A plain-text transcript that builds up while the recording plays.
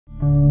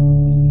Hey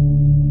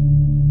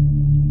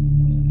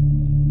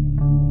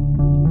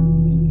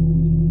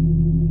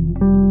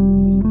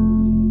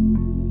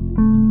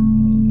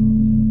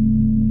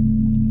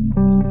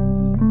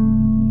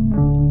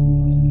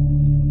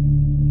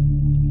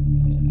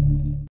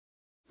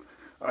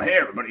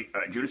everybody,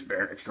 Judas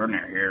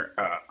Extraordinaire here.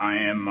 I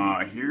am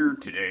here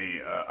today.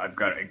 I've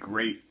got a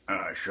great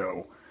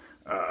show.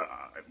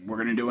 We're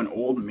going to do an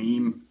old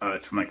meme.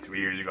 It's from like 3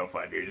 years ago,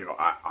 5 years ago.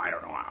 I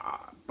don't know.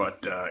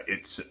 But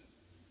it's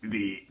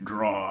the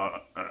Draw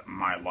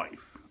My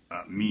Life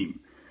meme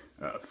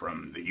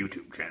from the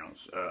YouTube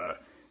channels.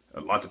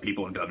 Lots of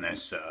people have done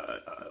this,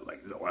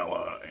 like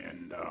Zoella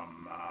and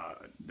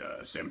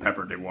Sam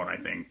Pepper did one, I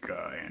think,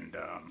 and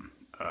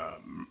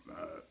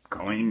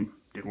Colleen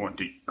did one.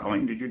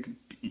 Colleen, did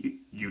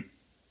you?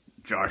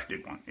 Josh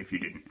did one, if you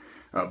didn't.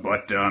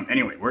 But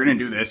anyway, we're going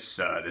to do this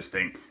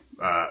thing.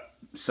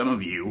 Some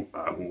of you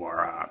who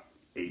are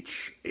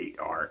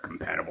H8R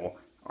compatible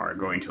are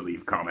going to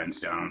leave comments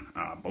down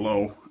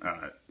below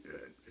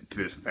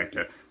to this effect.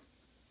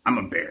 I'm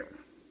a bear.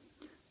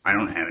 I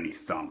don't have any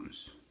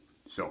thumbs,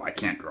 so I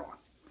can't draw.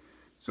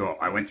 So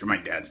I went through my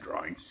dad's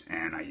drawings,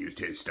 and I used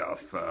his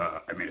stuff. I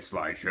made a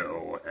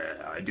slideshow.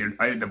 I did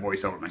the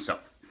voiceover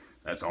myself.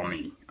 That's all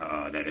me.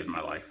 That is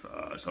my life.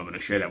 So I'm going to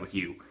share that with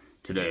you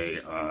today.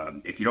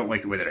 If you don't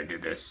like the way that I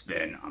did this,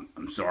 then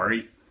I'm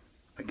sorry.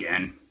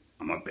 Again,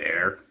 I'm a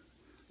bear.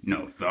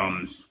 No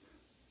thumbs.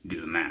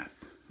 Do the math.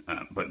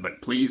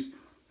 But please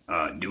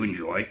do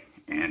enjoy.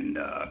 And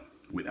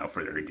without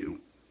further ado,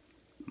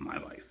 my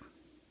life.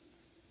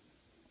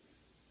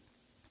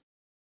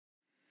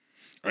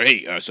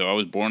 Hey, so I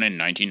was born in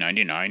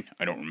 1999.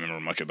 I don't remember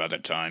much about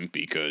that time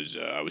because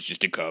I was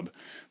just a cub,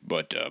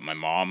 but my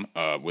mom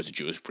was a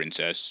Jewish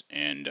princess,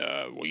 and,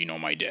 well, you know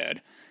my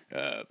dad.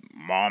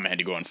 Mom had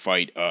to go and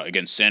fight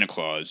against Santa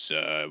Claus.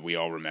 We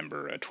all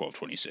remember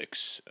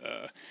 12/26.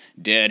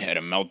 Dad had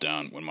a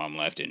meltdown when Mom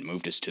left and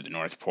moved us to the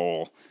North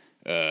Pole.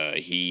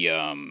 He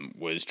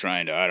was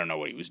trying to, I don't know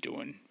what he was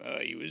doing.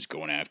 He was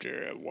going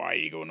after, why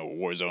did he go into a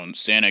war zone?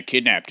 Santa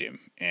kidnapped him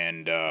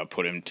and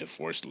put him to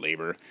forced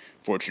labor.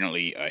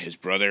 Fortunately, his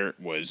brother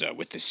was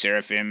with the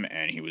Seraphim,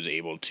 and he was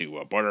able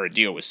to barter a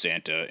deal with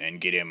Santa and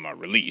get him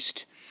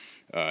released.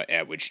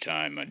 At which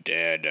time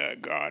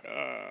Dad got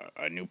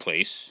a new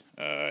place.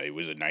 It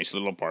was a nice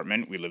little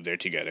apartment. We lived there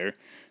together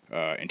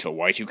until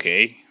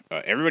Y2K.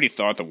 Everybody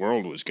thought the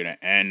world was going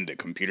to end, the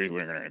computers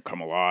were going to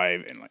come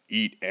alive and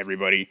eat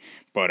everybody,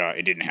 but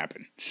it didn't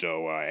happen.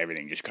 So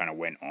everything just kind of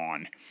went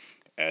on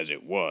as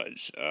it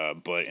was.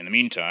 But in the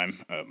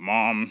meantime,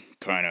 Mom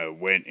kind of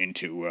went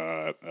into,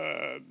 I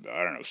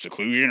don't know,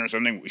 seclusion or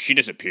something. She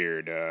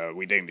disappeared.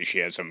 We think that she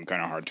had some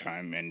kind of hard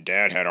time, and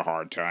Dad had a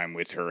hard time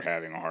with her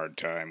having a hard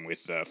time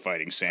with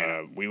fighting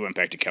Santa. We went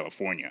back to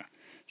California,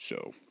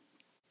 so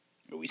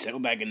we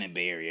settled back in the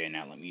Bay Area in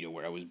Alameda,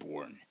 where I was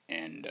born,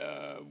 and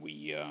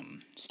we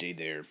stayed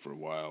there for a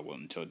while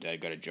until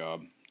Dad got a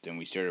job. Then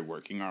we started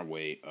working our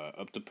way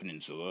up the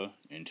peninsula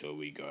until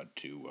we got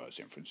to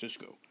San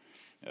Francisco.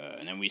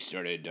 And then we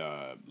started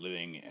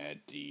living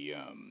at the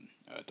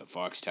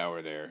Fox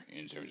Tower there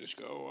in San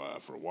Francisco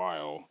for a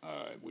while,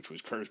 which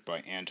was cursed by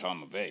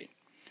Anton LaVey.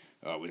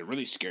 It was a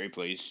really scary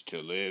place to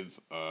live,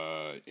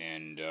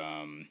 and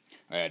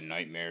I had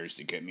nightmares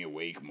that kept me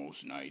awake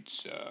most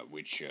nights,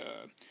 which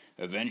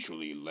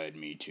eventually led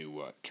me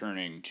to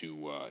turning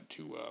to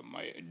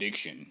my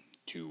addiction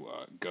to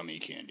gummy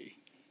candy.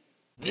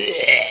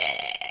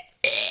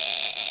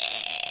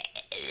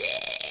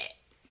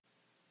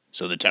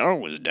 So the tower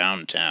was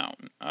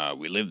downtown.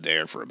 We lived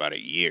there for about a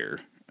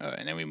year,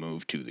 and then we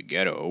moved to the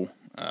ghetto.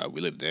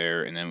 We lived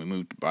there, and then we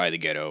moved by the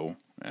ghetto,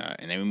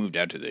 and then we moved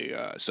out to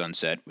the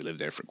Sunset. We lived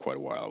there for quite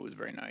a while. It was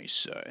very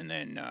nice. And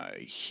then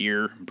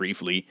here,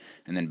 briefly,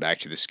 and then back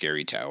to the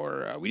scary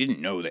tower. We didn't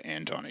know that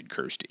Anton had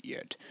cursed it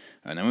yet.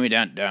 And then we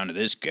went down to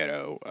this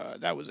ghetto.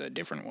 That was a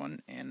different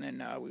one. And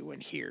then we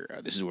went here.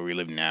 This is where we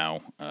live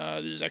now.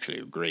 This is actually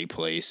a great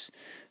place.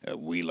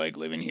 We like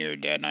living here.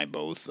 Dad and I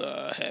both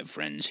have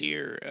friends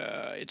here.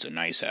 It's a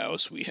nice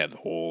house. We have the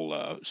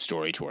whole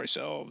story to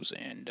ourselves,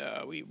 and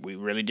we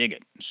really dig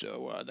it.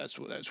 So that's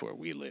where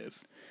we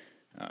live.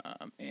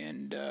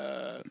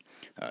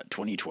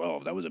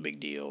 2012, that was a big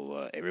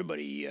deal.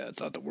 Everybody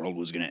thought the world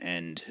was going to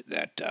end,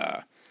 that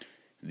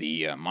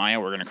the Maya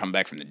were going to come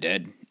back from the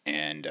dead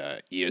and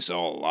eat us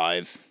all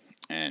alive,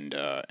 and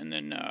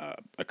then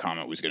a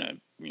comet was going to,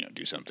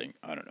 do something.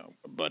 I don't know,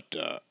 but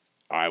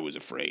I was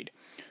afraid.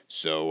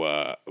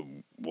 So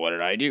what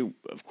did I do?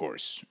 Of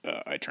course,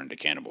 I turned to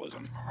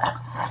cannibalism.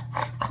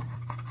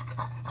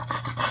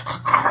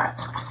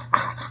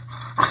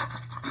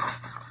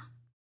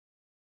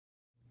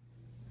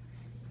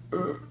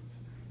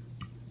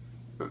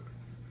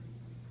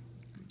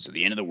 So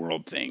the end of the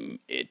world thing,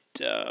 it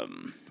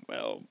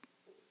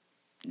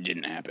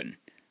didn't happen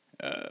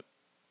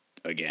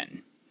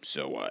again.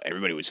 So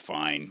everybody was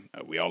fine.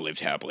 We all lived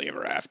happily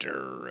ever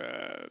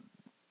after.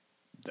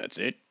 That's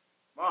it.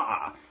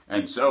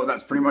 And so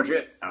that's pretty much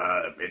it.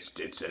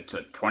 It's a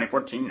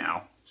 2014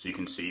 now, so you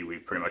can see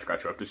we've pretty much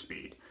got you up to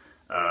speed.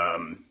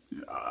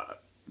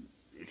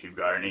 If you've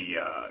got any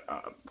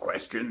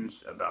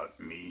questions about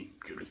me,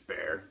 Judas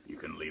Bear, you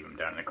can leave them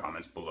down in the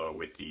comments below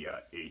with the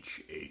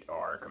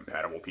H8R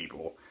compatible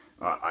people.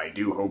 I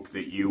do hope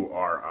that you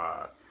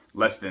are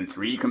less than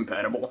 3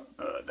 compatible.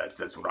 That's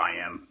what I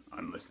am.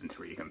 I'm less than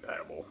 3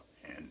 compatible,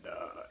 and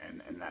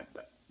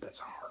that's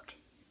a heart.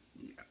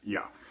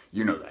 Yeah,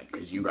 you know that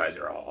because you guys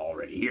are all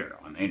already here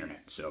on the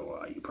internet,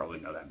 so you probably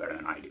know that better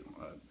than I do.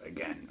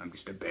 Again, I'm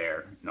just a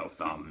bear, no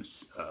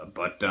thumbs.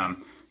 But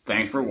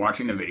thanks for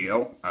watching the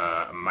video.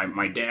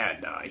 My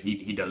dad,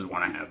 he does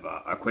want to have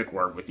a quick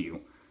word with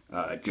you.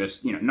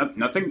 Just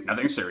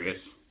nothing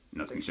serious.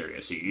 Nothing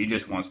serious. He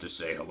just wants to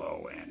say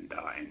hello and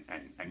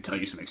tell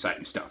you some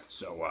exciting stuff.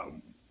 So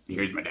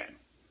here's my dad.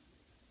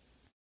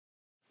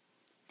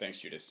 Thanks,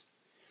 Judas.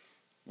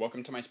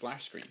 Welcome to my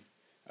splash screen.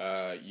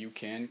 You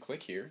can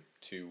click here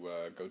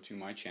to go to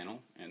my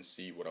channel and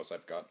see what else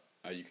I've got.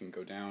 You can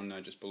go down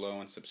just below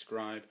and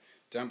subscribe.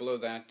 Down below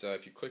that,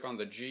 if you click on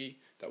the G,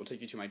 that will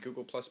take you to my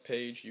Google Plus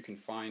page. You can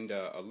find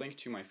a link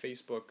to my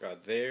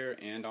Facebook there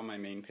and on my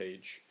main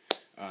page.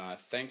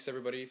 Thanks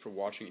everybody for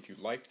watching. If you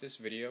liked this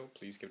video,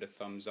 please give it a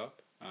thumbs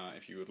up.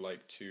 If you would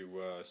like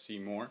to see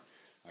more,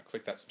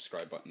 click that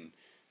subscribe button.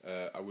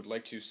 I would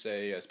like to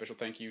say a special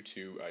thank you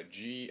to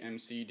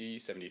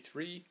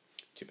GMCD73,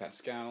 to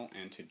Pascal,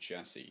 and to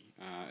Jesse.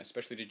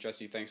 Especially to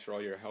Jesse, thanks for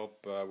all your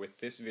help with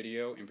this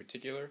video in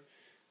particular.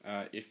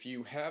 If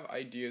you have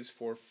ideas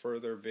for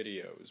further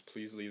videos,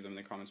 please leave them in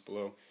the comments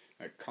below.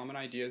 Comment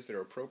ideas that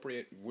are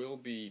appropriate will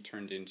be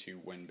turned into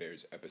When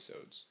Bears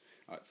episodes.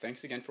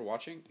 Thanks again for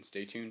watching, and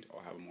stay tuned.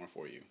 I'll have more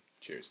for you.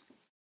 Cheers.